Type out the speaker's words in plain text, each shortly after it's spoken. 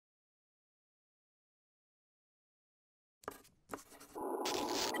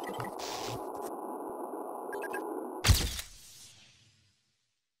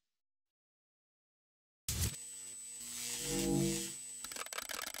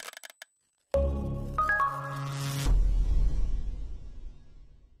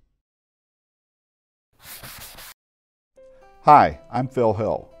Hi, I'm Phil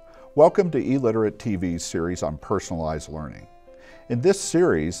Hill. Welcome to e-Literate TV's series on personalized learning. In this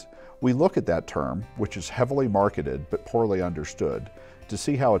series, we look at that term, which is heavily marketed but poorly understood, to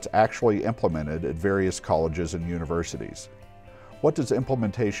see how it's actually implemented at various colleges and universities. What does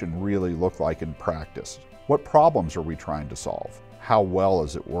implementation really look like in practice? What problems are we trying to solve? How well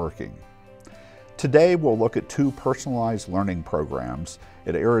is it working? Today, we'll look at two personalized learning programs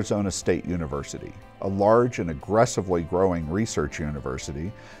at Arizona State University, a large and aggressively growing research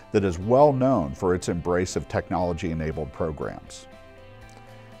university that is well known for its embrace of technology-enabled programs.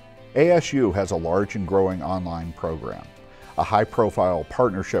 ASU has a large and growing online program, a high-profile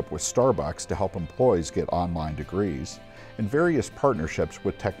partnership with Starbucks to help employees get online degrees, and various partnerships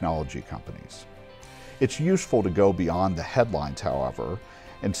with technology companies. It's useful to go beyond the headlines, however,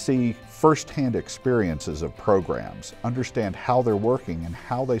 and see first-hand experiences of programs, understand how they're working and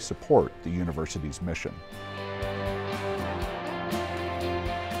how they support the university's mission.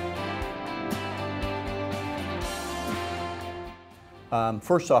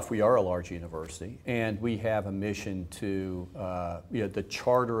 First off, we are a large university, and we have a mission to, the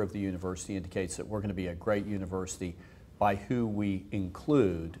charter of the university indicates that we're going to be a great university by who we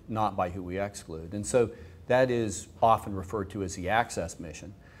include, not by who we exclude. And so that is often referred to as the access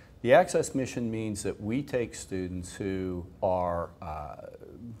mission. The access mission means that we take students who are,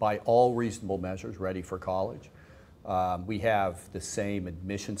 by all reasonable measures, ready for college. We have the same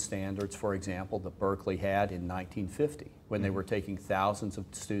admission standards, for example, that Berkeley had in 1950 when they were taking thousands of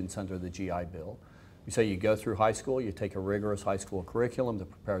students under the GI Bill. We say you go through high school, you take a rigorous high school curriculum that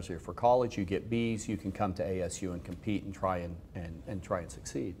prepares you for college, you get B's, you can come to ASU and compete and try and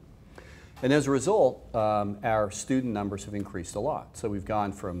succeed. And as a result, our student numbers have increased a lot. So we've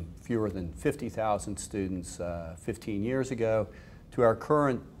gone from fewer than 50,000 students 15 years ago to our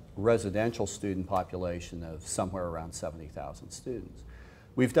current residential student population of somewhere around 70,000 students.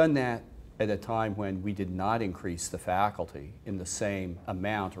 We've done that at a time when we did not increase the faculty in the same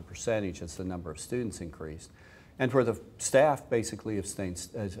amount or percentage as the number of students increased, and where the staff basically have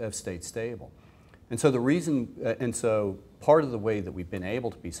stayed stable. And so so part of the way that we've been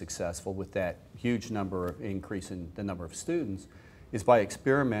able to be successful with that huge increase in the number of students is by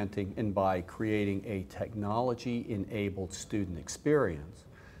experimenting and by creating a technology-enabled student experience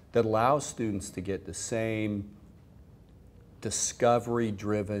that allows students to get the same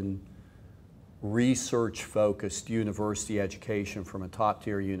discovery-driven, research-focused university education from a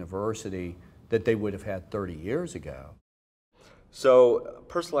top-tier university that they would have had 30 years ago. So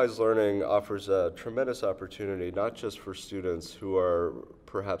personalized learning offers a tremendous opportunity, not just for students who are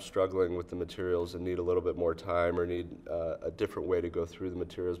perhaps struggling with the materials and need a little bit more time or need a different way to go through the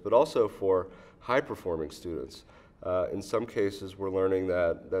materials, but also for high-performing students. In some cases, we're learning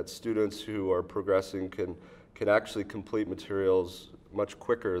that students who are progressing can actually complete materials much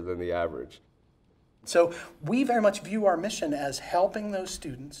quicker than the average. So we very much view our mission as helping those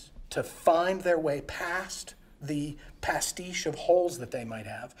students to find their way past the pastiche of holes that they might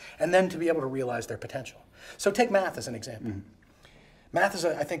have, and then to be able to realize their potential. So take math as an example. Mm-hmm. Math is,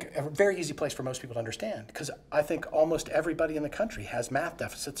 I think, a very easy place for most people to understand, because I think almost everybody in the country has math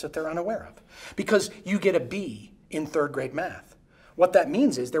deficits that they're unaware of. Because you get a B in third grade math. What that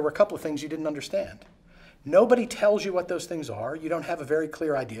means is there were a couple of things you didn't understand. Nobody tells you what those things are. You don't have a very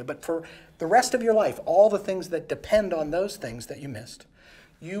clear idea, but for the rest of your life, all the things that depend on those things that you missed,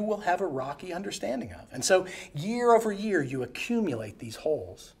 you will have a rocky understanding of. And so year over year, you accumulate these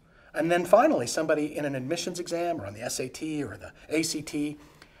holes. And then finally, somebody in an admissions exam or on the SAT or the ACT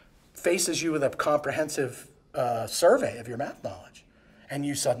faces you with a comprehensive survey of your math knowledge. And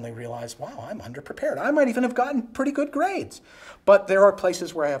you suddenly realize, wow, I'm underprepared. I might even have gotten pretty good grades. But there are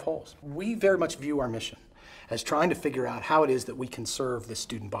places where I have holes. We very much view our mission as trying to figure out how it is that we can serve this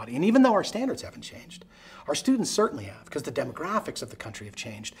student body. And even though our standards haven't changed, our students certainly have, because the demographics of the country have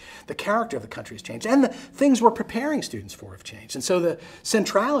changed, the character of the country has changed, and the things we're preparing students for have changed. And so the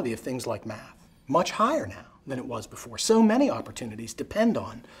centrality of things like math, much higher now than it was before. So many opportunities depend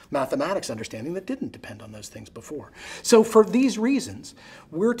on mathematics understanding that didn't depend on those things before. So for these reasons,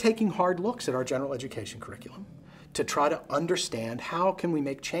 we're taking hard looks at our general education curriculum to try to understand how can we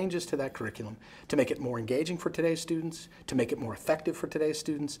make changes to that curriculum to make it more engaging for today's students, to make it more effective for today's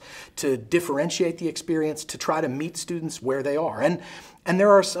students, to differentiate the experience, to try to meet students where they are. And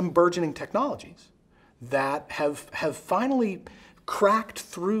there are some burgeoning technologies that have finally cracked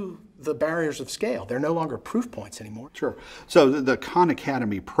through the barriers of scale. They're no longer proof points anymore. Sure. So the Khan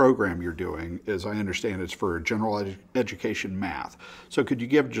Academy program you're doing, as I understand, it's for general education math. So could you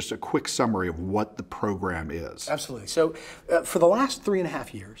give just a quick summary of what the program is? Absolutely. So for the last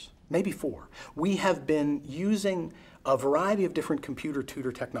 3.5 years, maybe 4, we have been using a variety of different computer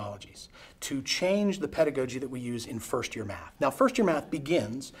tutor technologies to change the pedagogy that we use in first-year math. Now, first-year math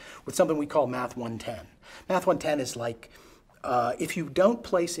begins with something we call Math 110. Math 110 is like if you don't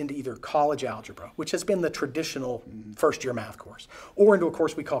place into either college algebra, which has been the traditional first-year math course, or into a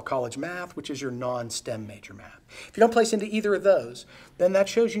course we call college math, which is your non-STEM major math. If you don't place into either of those, then that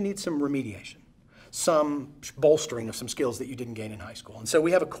shows you need some remediation, some bolstering of some skills that you didn't gain in high school. And so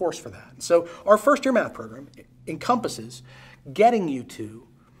we have a course for that. And so our first-year math program encompasses getting you to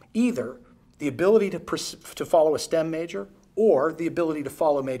either the ability to follow a STEM major or the ability to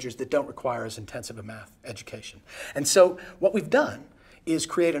follow majors that don't require as intensive a math education. And so what we've done is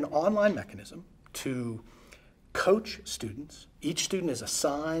create an online mechanism to coach students. Each student is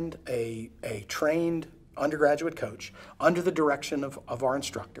assigned a trained undergraduate coach under the direction of our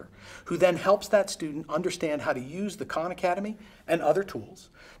instructor, who then helps that student understand how to use the Khan Academy and other tools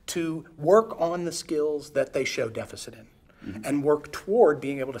to work on the skills that they show deficit in, and work toward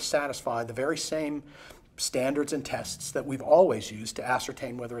being able to satisfy the very same standards and tests that we've always used to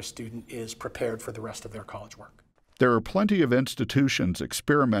ascertain whether a student is prepared for the rest of their college work. There are plenty of institutions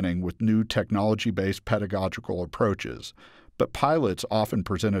experimenting with new technology-based pedagogical approaches, but pilots often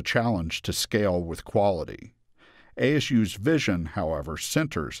present a challenge to scale with quality. ASU's vision, however,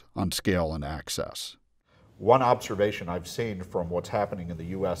 centers on scale and access. One observation I've seen from what's happening in the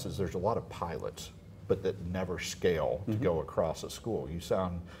U.S. is there's a lot of pilots, but that never scale to go across a school. You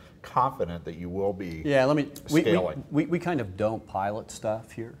sound confident that you will be scaling. We kind of don't pilot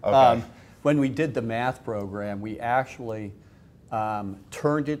stuff here. Okay. When we did the math program, we actually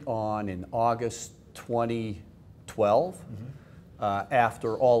turned it on in August 2012.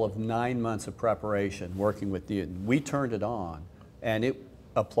 After all of 9 months of preparation, working with Newton, we turned it on, and it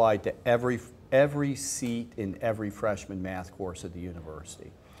applied to every seat in every freshman math course at the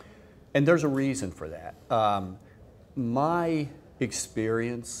university. And there's a reason for that. My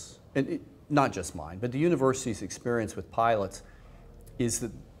experience, and not just mine, but the university's experience with pilots is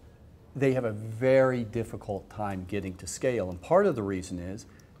that they have a very difficult time getting to scale. And part of the reason is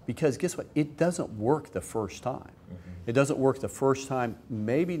because, guess what, it doesn't work the first time. It doesn't work the first time,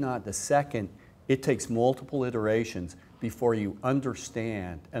 maybe not the second. It takes multiple iterations before you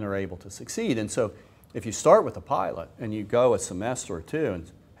understand and are able to succeed. And so if you start with a pilot and you go a semester or two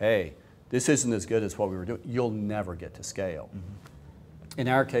and, hey, this isn't as good as what we were doing, you'll never get to scale. In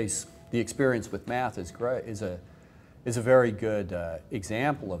our case, the experience with math is great, is a very good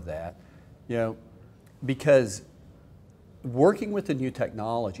example of that, because working with the new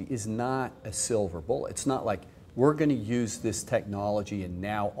technology is not a silver bullet. It's not like we're going to use this technology and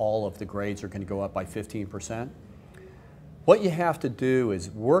now all of the grades are going to go up by 15%. What you have to do is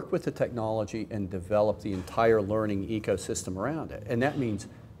work with the technology and develop the entire learning ecosystem around it. And that means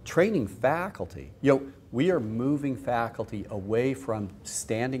training faculty. We are moving faculty away from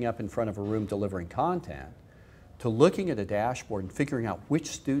standing up in front of a room delivering content to looking at a dashboard and figuring out which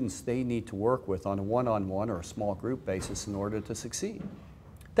students they need to work with on a one-on-one or a small group basis in order to succeed.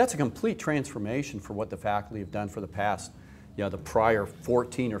 That's a complete transformation for what the faculty have done for the past, the prior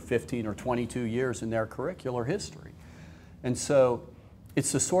 14 or 15 or 22 years in their curricular history. And so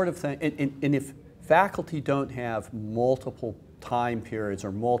it's the sort of thing, and if faculty don't have multiple time periods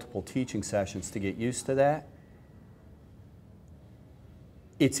or multiple teaching sessions to get used to that,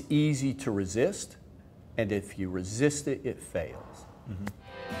 it's easy to resist, and if you resist it, it fails.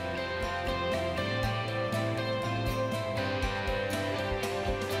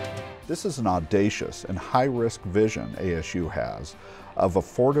 This is an audacious and high-risk vision ASU has of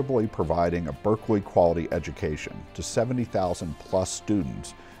affordably providing a Berkeley-quality education to 70,000 plus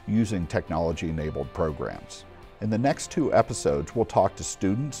students using technology-enabled programs. In the next 2 episodes, we'll talk to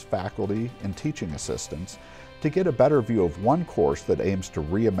students, faculty, and teaching assistants to get a better view of one course that aims to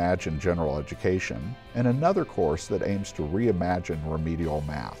reimagine general education and another course that aims to reimagine remedial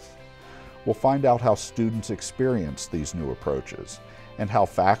math. We'll find out how students experience these new approaches and how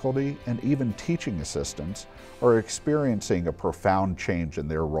faculty and even teaching assistants are experiencing a profound change in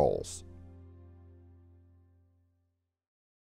their roles.